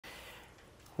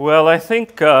Well, I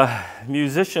think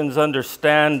musicians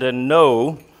understand and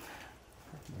know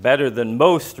better than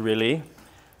most, really,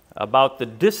 about the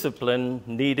discipline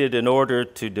needed in order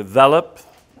to develop,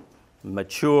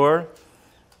 mature,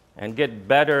 and get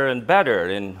better and better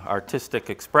in artistic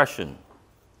expression.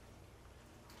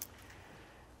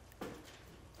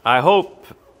 I hope,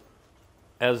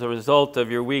 as a result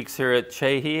of your weeks here at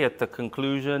Csehy, at the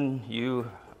conclusion, you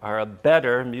are a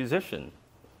better musician,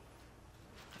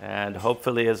 and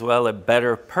hopefully as well a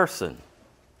better person.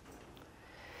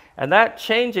 And that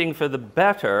changing for the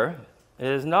better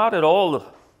is not at all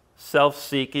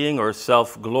self-seeking or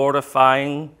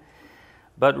self-glorifying,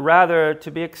 but rather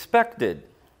to be expected,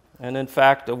 and in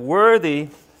fact a worthy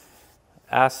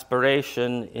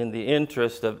aspiration in the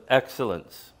interest of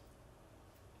excellence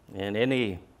in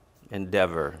any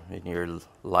endeavor in your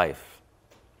life.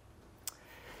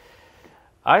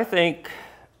 I think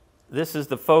this is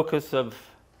the focus of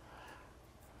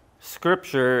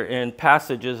Scripture in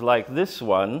passages like this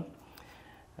one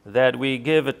that we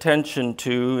give attention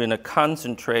to in a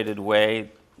concentrated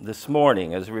way this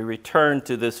morning as we return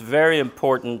to this very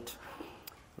important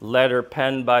letter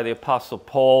penned by the Apostle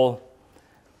Paul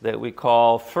that we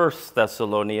call 1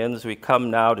 Thessalonians. We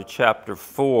come now to chapter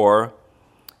 4,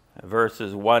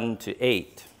 verses 1 to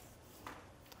 8.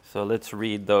 So let's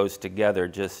read those together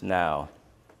just now.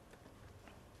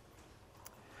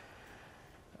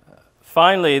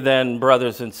 Finally, then,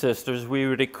 brothers and sisters, we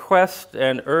request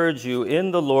and urge you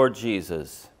in the Lord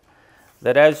Jesus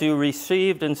that as you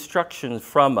received instructions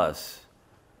from us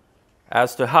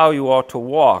as to how you ought to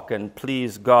walk and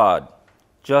please God,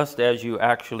 just as you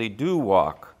actually do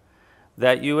walk,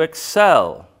 that you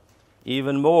excel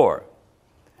even more.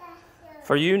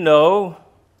 For you know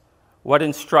what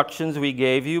instructions we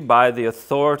gave you by the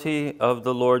authority of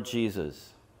the Lord Jesus.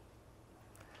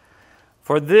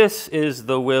 For this is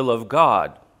the will of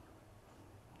God,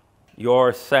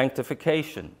 your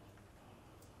sanctification.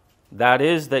 That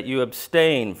is, that you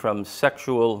abstain from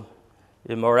sexual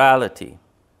immorality.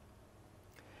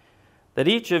 That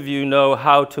each of you know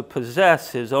how to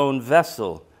possess his own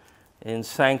vessel in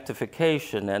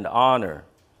sanctification and honor,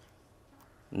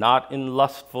 not in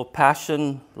lustful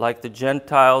passion like the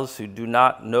Gentiles who do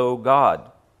not know God.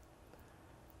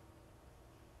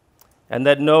 And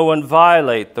that no one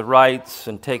violate the rights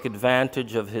and take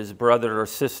advantage of his brother or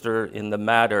sister in the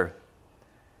matter,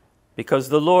 because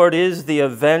the Lord is the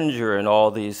avenger in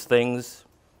all these things,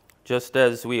 just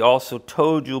as we also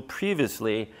told you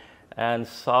previously and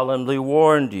solemnly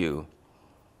warned you.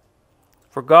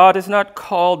 For God has not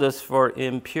called us for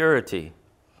impurity,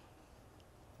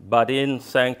 but in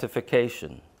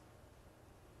sanctification.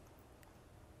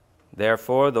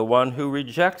 Therefore, the one who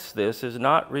rejects this is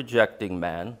not rejecting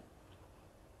man,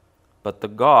 but the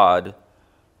God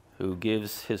who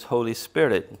gives his Holy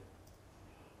Spirit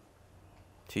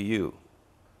to you.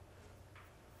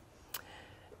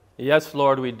 Yes,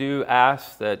 Lord, we do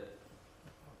ask that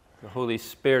the Holy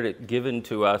Spirit given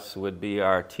to us would be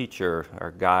our teacher, our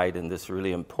guide in this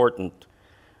really important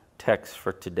text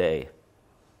for today.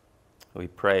 We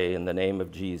pray in the name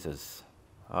of Jesus.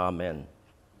 Amen.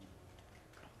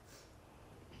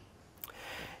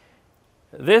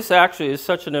 This actually is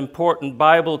such an important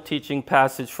Bible teaching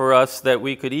passage for us that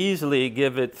we could easily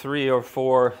give it 3 or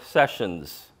 4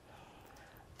 sessions.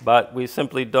 But we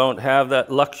simply don't have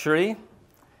that luxury,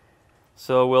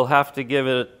 so we'll have to give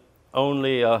it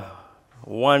only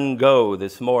one go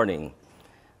this morning.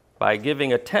 By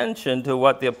giving attention to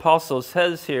what the apostle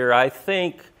says here, I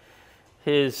think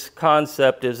his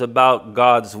concept is about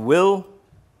God's will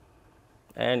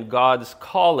and God's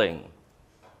calling.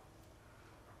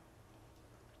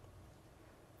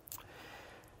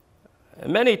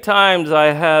 Many times I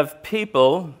have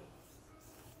people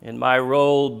in my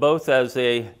role both as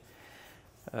a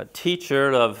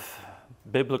teacher of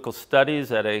biblical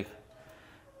studies at a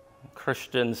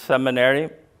Christian seminary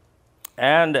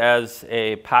and as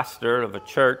a pastor of a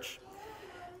church,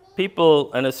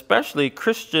 people, and especially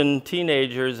Christian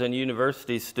teenagers and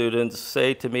university students,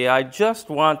 say to me, I just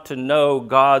want to know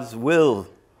God's will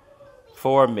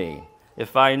for me.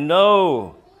 If I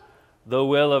know the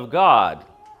will of God,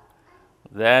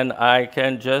 then I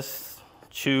can just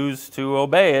choose to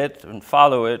obey it and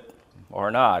follow it or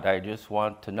not. I just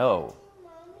want to know.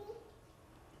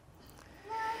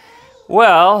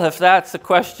 Well, if that's the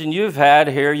question you've had,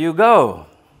 here you go.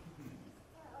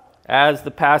 As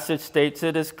the passage states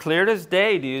it as clear as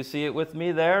day. Do you see it with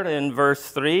me there in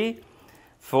verse 3?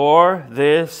 For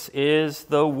this is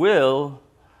the will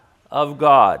of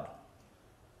God,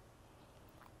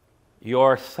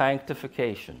 your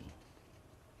sanctification.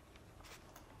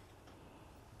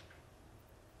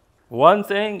 One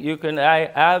thing you can be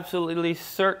absolutely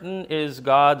certain is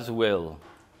God's will.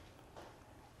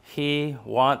 He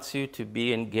wants you to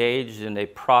be engaged in a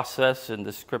process in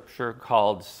the Scripture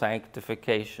called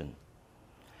sanctification.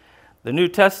 The New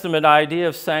Testament idea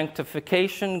of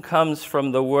sanctification comes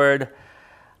from the word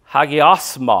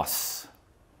hagiosmos,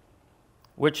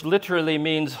 which literally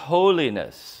means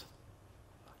holiness.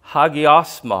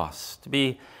 Hagiosmos, to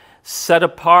be set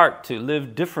apart, to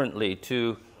live differently,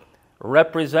 to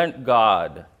represent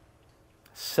God,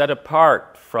 set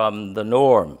apart from the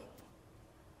norm.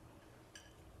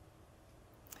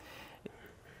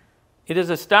 It is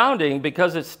astounding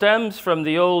because it stems from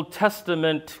the Old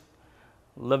Testament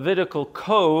Levitical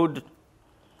code,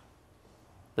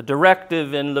 the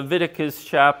directive in Leviticus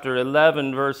chapter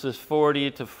 11, verses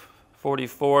 40 to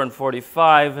 44 and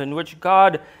 45, in which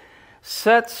God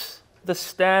sets the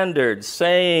standard,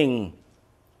 saying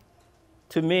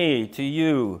to me, to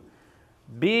you,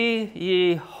 "Be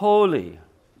ye holy,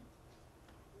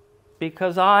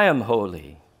 because I am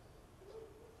holy."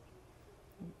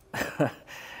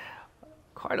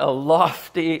 Quite a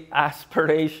lofty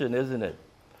aspiration, isn't it?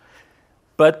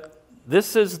 But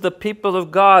this is the people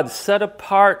of God set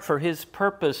apart for His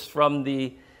purpose from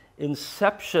the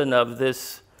inception of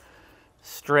this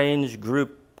strange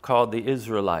group called the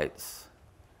Israelites.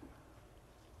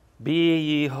 Be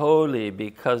ye holy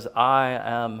because I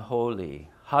am holy.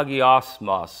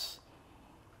 Hagiosmos.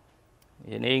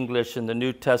 In English, in the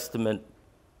New Testament,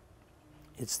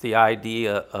 it's the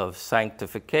idea of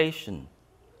sanctification.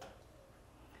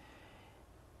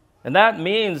 And that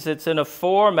means it's in a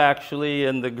form, actually,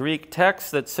 in the Greek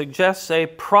text that suggests a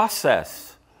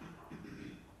process.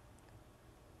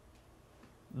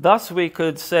 Thus, we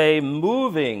could say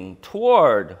moving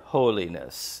toward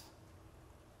holiness.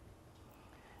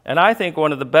 And I think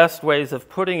one of the best ways of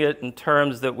putting it in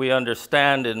terms that we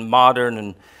understand in modern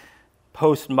and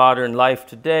postmodern life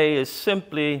today is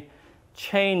simply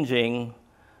changing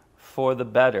for the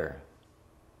better.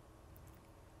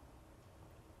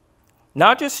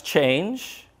 Not just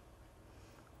change,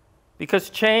 because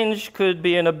change could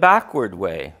be in a backward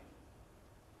way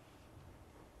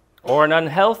or an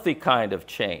unhealthy kind of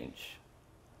change.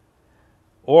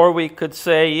 Or we could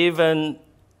say even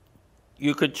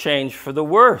you could change for the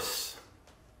worse.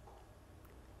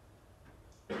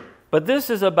 But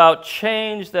this is about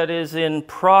change that is in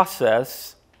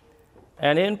process,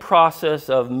 and in process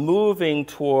of moving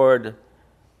toward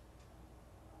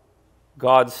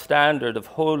God's standard of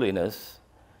holiness,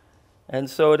 and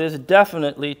so it is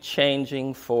definitely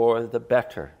changing for the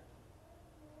better.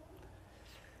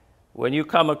 When you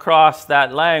come across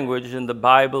that language in the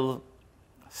Bible,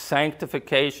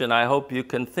 sanctification, I hope you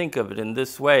can think of it in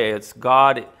this way. It's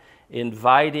God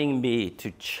inviting me to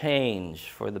change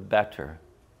for the better.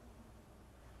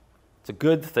 It's a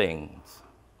good thing.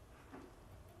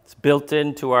 It's built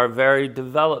into our very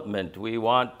development. We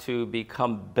want to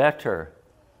become better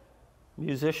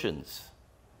musicians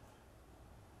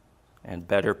and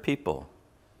better people.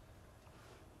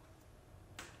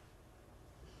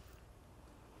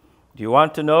 Do you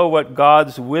want to know what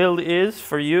God's will is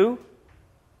for you?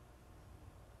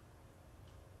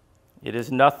 It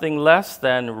is nothing less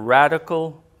than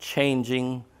radical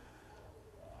changing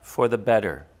for the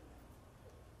better.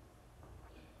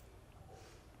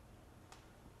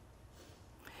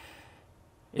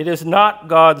 It is not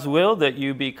God's will that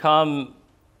you become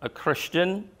a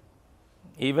Christian,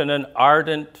 even an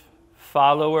ardent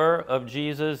follower of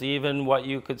Jesus, even what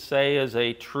you could say is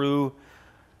a true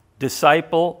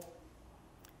disciple,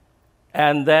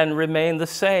 and then remain the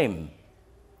same.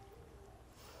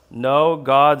 No,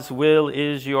 God's will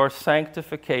is your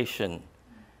sanctification,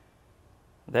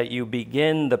 that you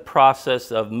begin the process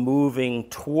of moving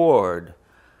toward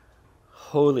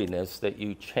holiness, that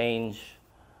you change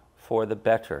for the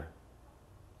better.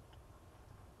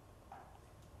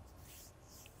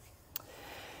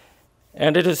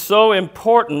 And it is so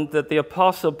important that the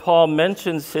Apostle Paul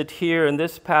mentions it here in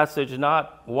this passage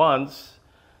not once,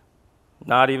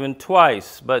 not even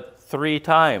twice, but 3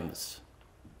 times.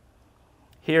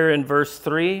 Here in verse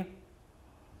 3,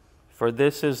 "For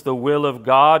this is the will of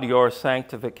God, your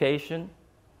sanctification."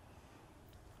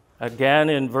 Again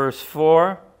in verse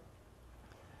 4,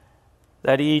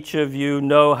 "That each of you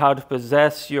know how to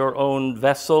possess your own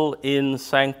vessel in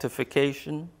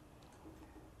sanctification."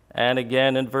 And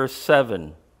again in verse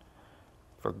 7,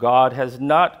 "For God has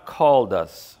not called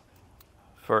us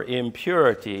for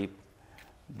impurity,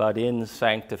 but in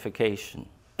sanctification."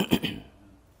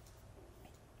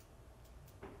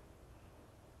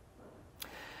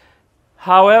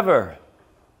 However,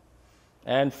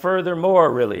 and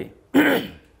furthermore really,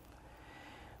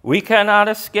 We cannot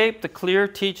escape the clear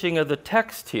teaching of the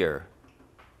text here,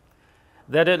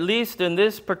 that at least in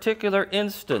this particular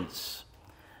instance,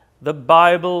 the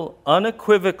Bible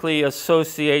unequivocally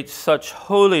associates such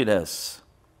holiness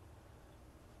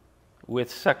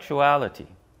with sexuality.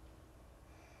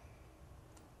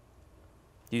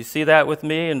 Do you see that with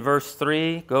me? In verse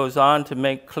 3 goes on to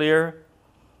make clear,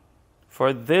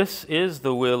 "For this is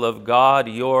the will of God,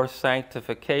 your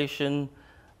sanctification,"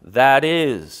 that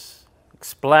is,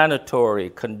 explanatory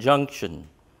conjunction,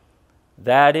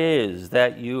 that is,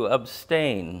 that you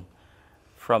abstain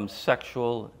from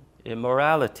sexual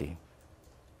immorality.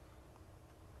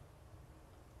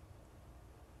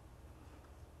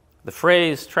 The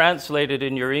phrase translated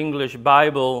in your English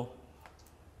Bible,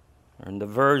 or in the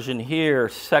version here,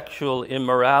 sexual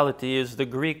immorality, is the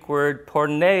Greek word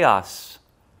porneos.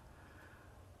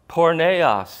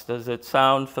 Porneos, does it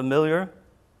sound familiar?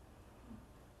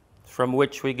 From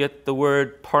which we get the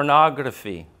word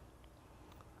pornography,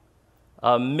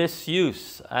 a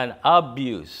misuse, an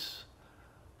abuse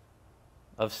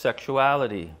of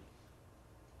sexuality.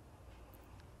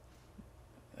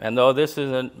 And though this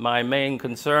isn't my main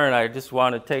concern, I just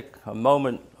want to take a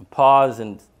moment, a pause,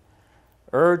 and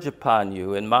urge upon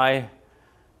you, in my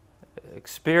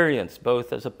experience,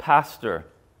 both as a pastor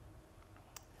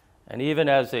and even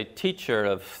as a teacher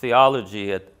of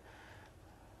theology at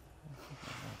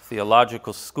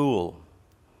theological school,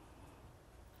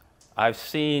 I've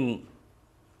seen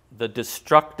the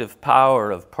destructive power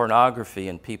of pornography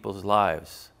in people's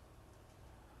lives.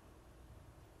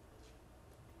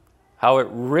 How it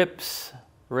rips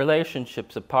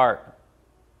relationships apart.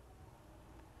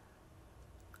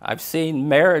 I've seen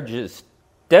marriages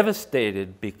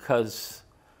devastated because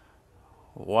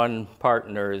one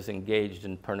partner is engaged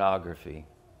in pornography.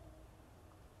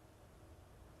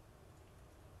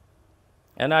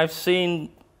 And I've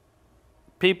seen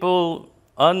people,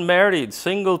 unmarried,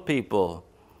 single people,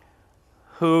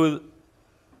 who,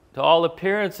 to all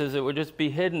appearances, it would just be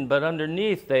hidden, but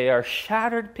underneath they are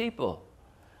shattered people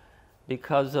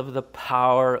because of the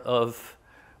power of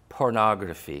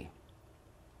pornography.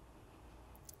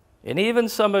 And even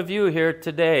some of you here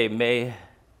today,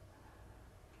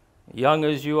 young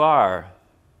as you are,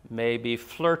 may be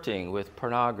flirting with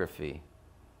pornography.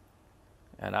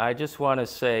 And I just want to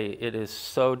say it is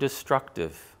so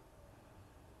destructive.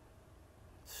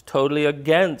 It's totally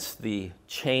against the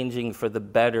changing for the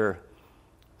better,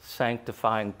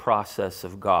 sanctifying process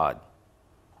of God.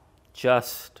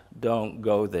 Just don't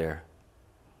go there.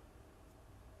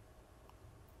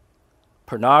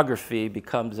 Pornography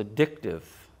becomes addictive.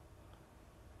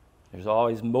 There's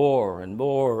always more and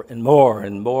more and more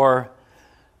and more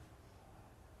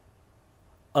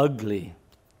ugly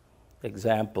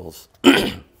examples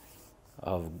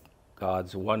of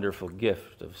God's wonderful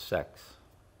gift of sex.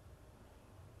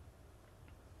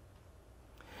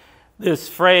 This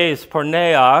phrase,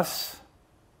 porneos,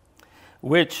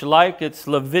 which, like its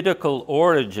Levitical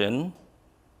origin,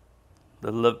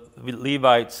 the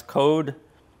Levites' code,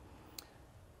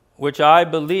 which I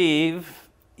believe,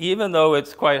 even though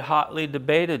it's quite hotly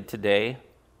debated today,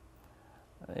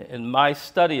 in my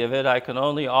study of it, I can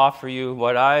only offer you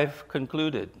what I've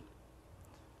concluded.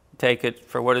 Take it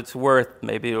for what it's worth.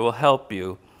 Maybe it will help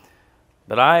you.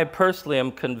 But I personally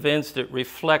am convinced it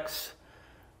reflects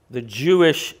the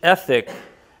Jewish ethic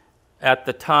at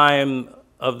the time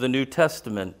of the New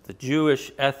Testament, the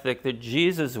Jewish ethic that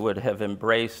Jesus would have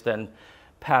embraced and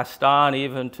passed on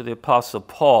even to the Apostle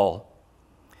Paul,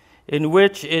 in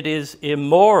which it is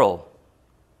immorality,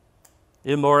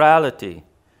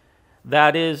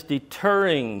 that is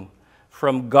deterring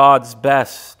from God's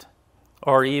best,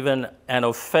 or even an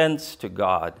offense to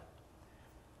God.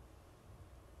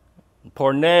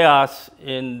 Porneos,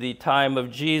 in the time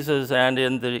of Jesus and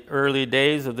in the early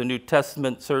days of the New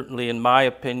Testament, certainly in my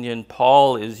opinion,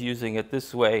 Paul is using it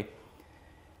this way,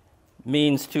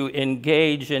 means to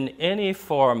engage in any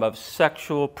form of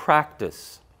sexual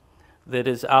practice that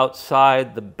is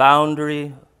outside the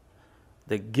boundary,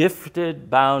 the gifted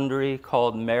boundary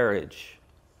called marriage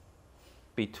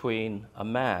between a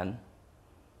man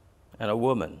and a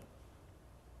woman.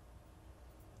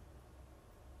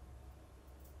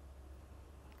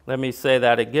 Let me say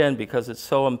that again because it's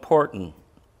so important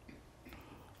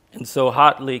and so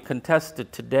hotly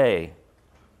contested today.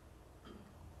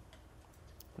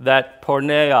 That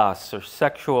porneos, or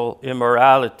sexual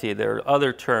immorality, there are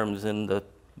other terms in the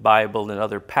Bible and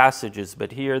other passages,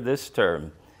 but here this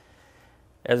term,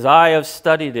 as I have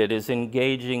studied it, is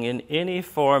engaging in any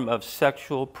form of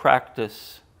sexual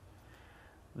practice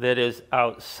that is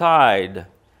outside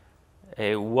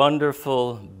a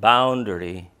wonderful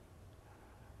boundary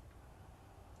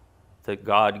that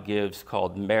God gives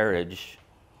called marriage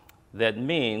that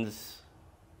means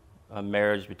a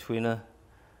marriage between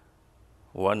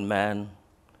one man,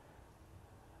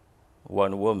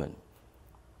 one woman.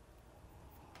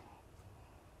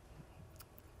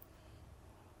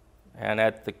 And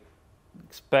at the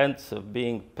expense of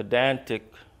being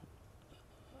pedantic,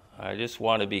 I just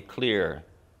want to be clear.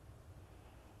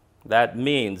 That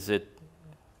means it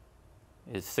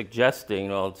is suggesting,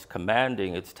 well, it's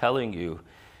commanding, it's telling you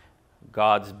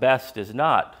God's best is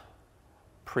not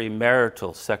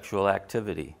premarital sexual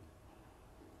activity.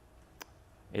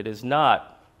 It is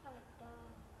not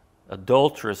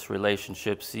adulterous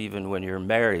relationships even when you're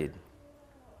married.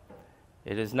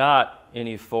 It is not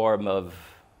any form of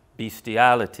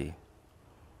bestiality.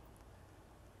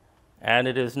 And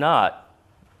it is not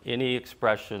any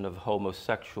expression of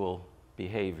homosexual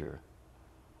behavior,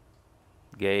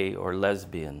 gay or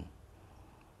lesbian.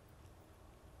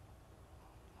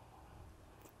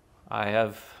 I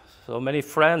have so many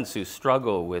friends who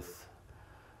struggle with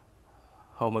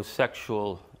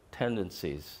homosexual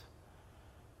tendencies,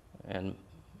 and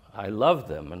I love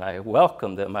them and I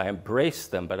welcome them, I embrace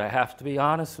them, but I have to be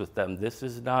honest with them. This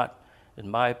is not, in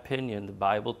my opinion, the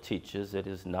Bible teaches it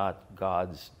is not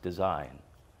God's design.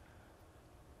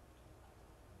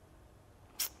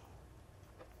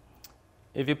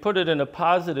 If you put it in a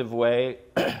positive way,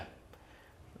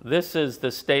 this is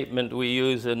the statement we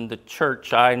use in the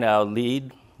church I now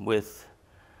lead with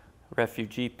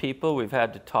refugee people. We've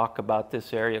had to talk about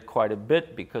this area quite a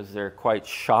bit because they're quite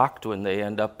shocked when they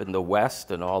end up in the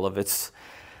West and all of its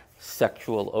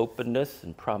sexual openness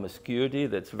and promiscuity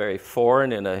that's very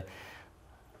foreign in a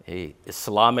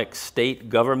Islamic state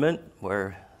government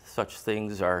where such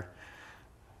things are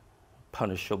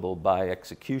punishable by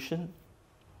execution.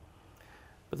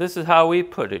 But this is how we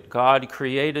put it. God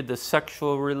created the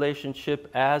sexual relationship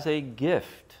as a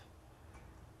gift.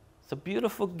 It's a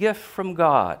beautiful gift from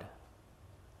God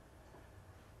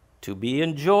to be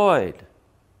enjoyed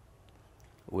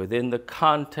within the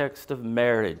context of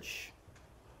marriage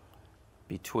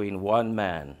between one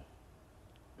man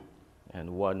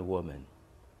and one woman.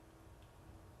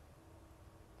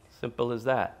 Simple as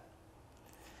that.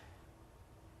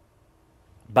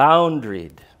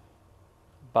 Boundaried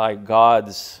by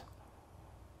God's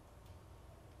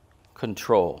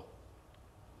control.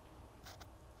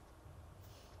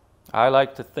 I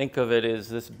like to think of it as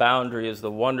this boundary is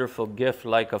the wonderful gift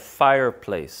like a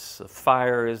fireplace. A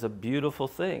fire is a beautiful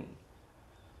thing.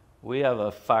 We have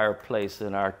a fireplace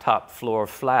in our top floor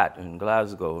flat in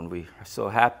Glasgow, and we are so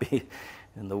happy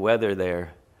in the weather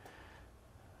there.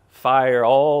 Fire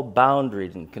all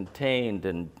boundaried and contained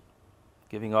and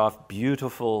giving off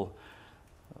beautiful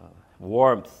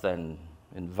warmth and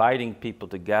inviting people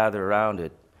to gather around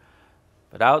it.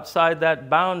 But outside that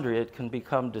boundary, it can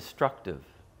become destructive.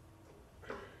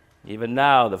 Even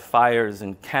now, the fires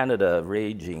in Canada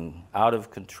raging out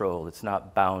of control. It's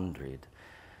not boundaried.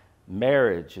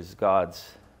 Marriage is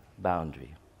God's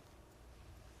boundary.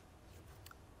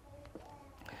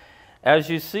 As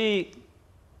you see,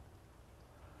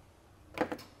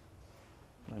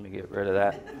 let me get rid of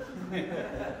that.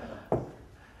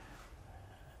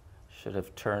 Should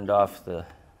have turned off the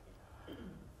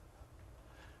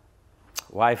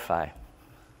Wi-Fi.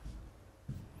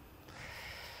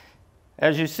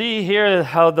 As you see here,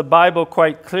 how the Bible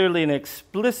quite clearly and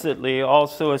explicitly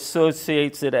also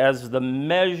associates it as the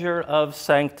measure of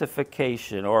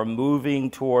sanctification or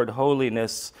moving toward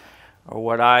holiness, or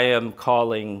what I am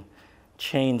calling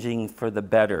changing for the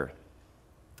better.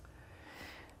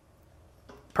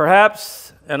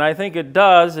 Perhaps, and I think it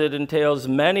does, it entails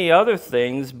many other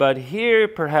things, but here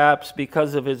perhaps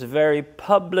because of its very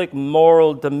public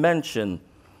moral dimension,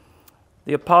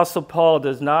 the Apostle Paul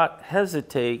does not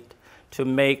hesitate to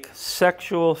make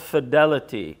sexual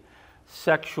fidelity,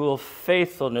 sexual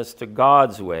faithfulness to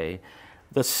God's way,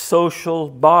 the social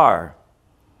bar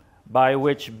by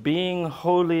which being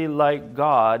holy like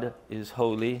God is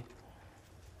holy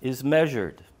is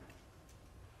measured.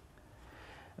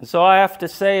 And so I have to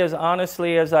say as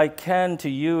honestly as I can to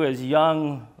you as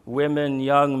young women,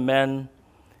 young men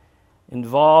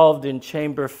involved in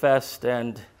Chamberfest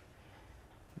and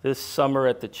this summer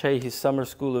at the Csehy Summer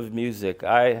School of Music,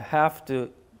 I have to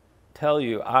tell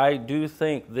you, I do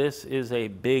think this is a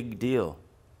big deal.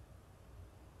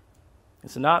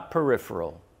 It's not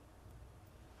peripheral,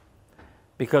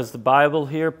 because the Bible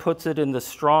here puts it in the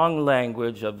strong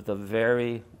language of the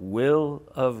very will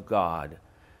of God.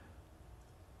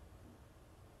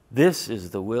 This is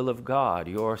the will of God,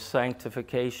 your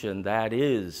sanctification, that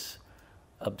is,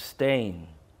 abstain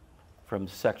from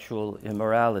sexual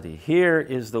immorality. Here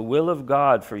is the will of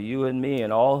God for you and me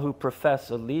and all who profess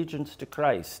allegiance to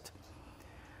Christ,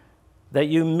 that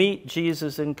you meet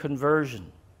Jesus in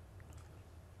conversion,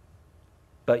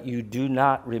 but you do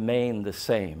not remain the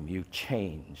same. You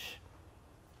change.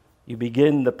 You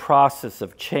begin the process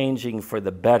of changing for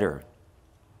the better,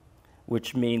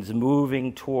 which means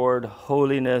moving toward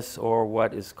holiness, or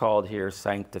what is called here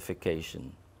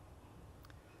sanctification.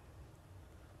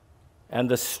 And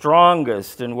the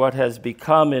strongest in what has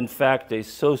become, in fact, a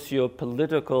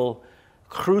socio-political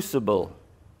crucible,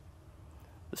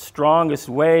 the strongest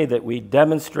way that we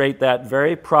demonstrate that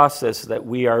very process that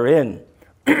we are in,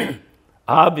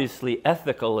 obviously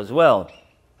ethical as well,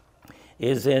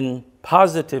 is in,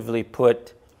 positively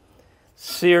put,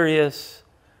 serious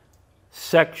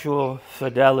sexual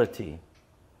fidelity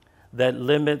that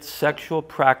limits sexual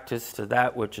practice to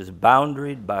that which is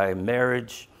boundaried by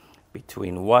marriage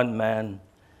between one man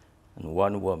and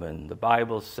one woman. The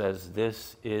Bible says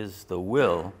this is the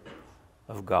will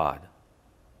of God.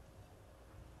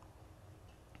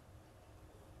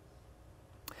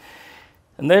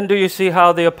 And then do you see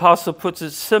how the apostle puts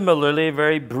it similarly,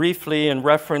 very briefly, in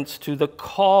reference to the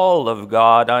call of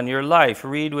God on your life?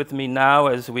 Read with me now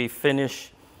as we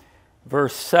finish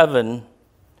verse 7.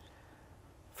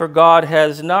 For God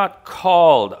has not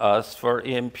called us for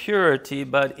impurity,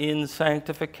 but in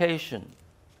sanctification.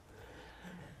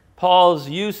 Paul's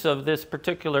use of this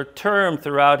particular term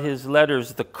throughout his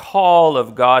letters, the call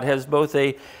of God, has both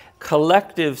a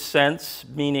collective sense,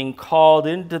 meaning called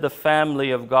into the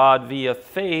family of God via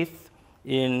faith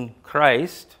in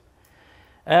Christ,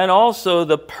 and also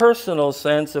the personal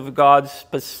sense of God's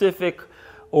specific,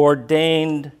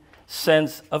 ordained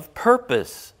sense of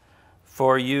purpose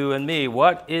for you and me.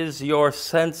 What is your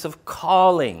sense of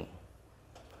calling?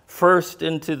 First,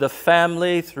 into the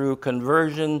family through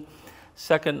conversion.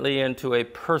 Secondly, into a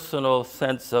personal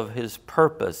sense of his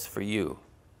purpose for you.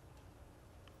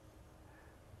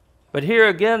 But here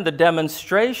again, the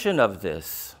demonstration of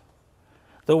this,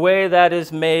 the way that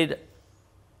is made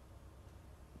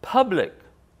public,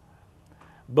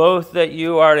 both that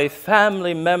you are a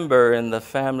family member in the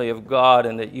family of God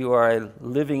and that you are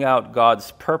living out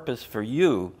God's purpose for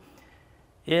you,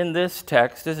 in this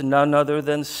text is none other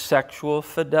than sexual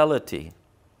fidelity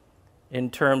in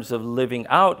terms of living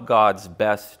out God's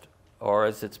best, or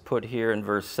as it's put here in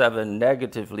verse 7,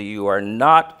 negatively, you are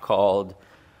not called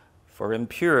for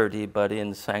impurity, but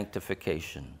in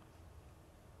sanctification.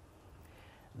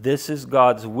 This is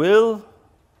God's will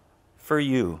for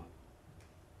you,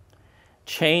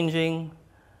 changing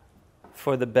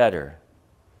for the better.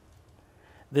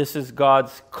 This is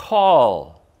God's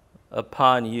call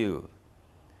upon you,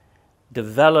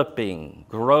 developing,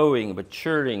 growing,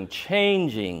 maturing,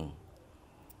 changing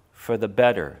for the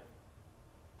better.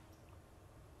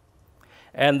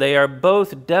 And they are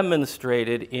both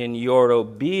demonstrated in your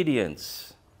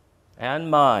obedience and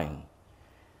mine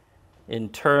in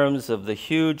terms of the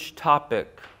huge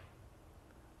topic,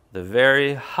 the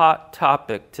very hot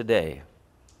topic today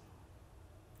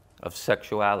of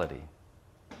sexuality,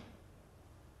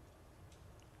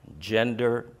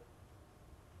 gender,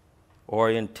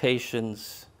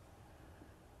 orientations,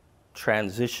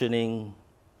 transitioning,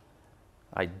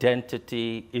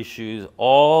 identity issues,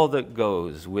 all that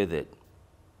goes with it.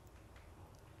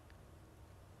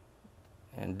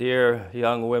 And dear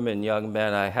young women, young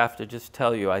men, I have to just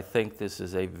tell you, I think this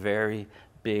is a very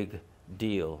big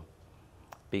deal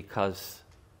because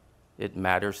it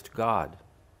matters to God.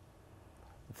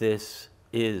 This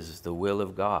is the will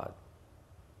of God.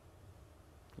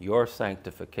 Your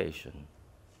sanctification.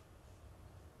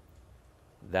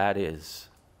 That is,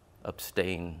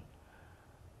 abstain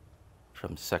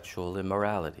from sexual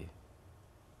immorality.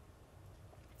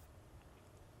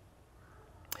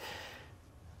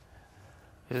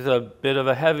 This is a bit of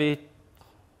a heavy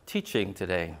teaching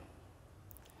today.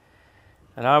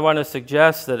 And I want to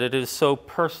suggest that it is so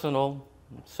personal,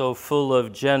 so full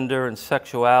of gender and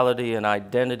sexuality and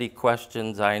identity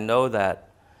questions. I know that.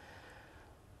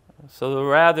 So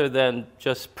rather than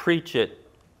just preach it,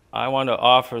 I want to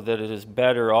offer that it is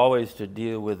better always to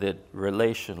deal with it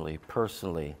relationally,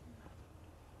 personally.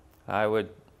 I would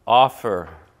offer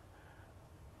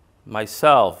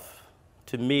myself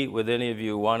to meet with any of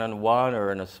you one-on-one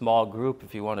or in a small group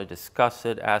if you want to discuss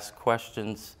it, ask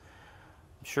questions.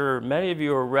 I'm sure many of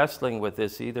you are wrestling with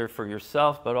this either for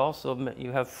yourself, but also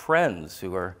you have friends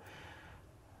who are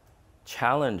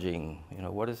challenging,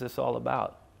 what is this all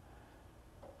about?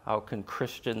 How can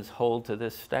Christians hold to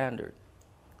this standard?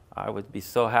 I would be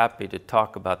so happy to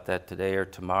talk about that today or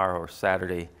tomorrow or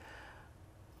Saturday.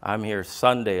 I'm here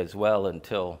Sunday as well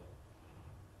until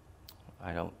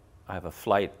I have a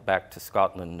flight back to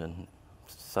Scotland on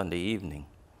Sunday evening.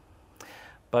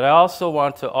 But I also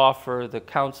want to offer the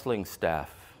counseling staff.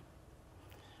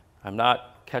 I'm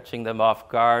not catching them off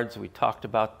guard. We talked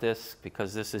about this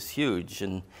because this is huge,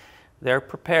 and they're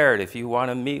prepared if you want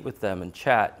to meet with them and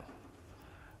chat.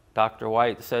 Dr.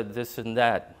 White said this and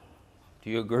that. Do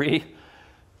you agree? Do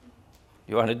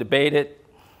you want to debate it?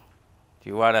 Do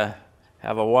you want to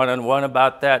have a one-on-one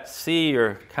about that? See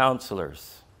your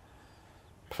counselors,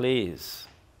 please.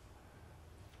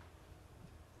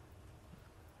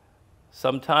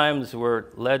 Sometimes we're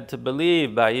led to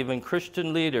believe by even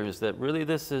Christian leaders that really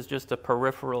this is just a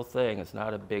peripheral thing. It's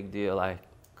not a big deal. I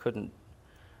couldn't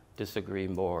disagree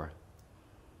more.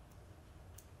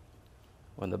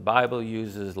 When the Bible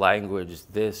uses language,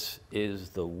 this is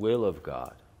the will of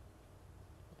God,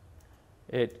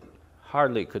 it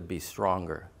hardly could be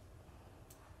stronger.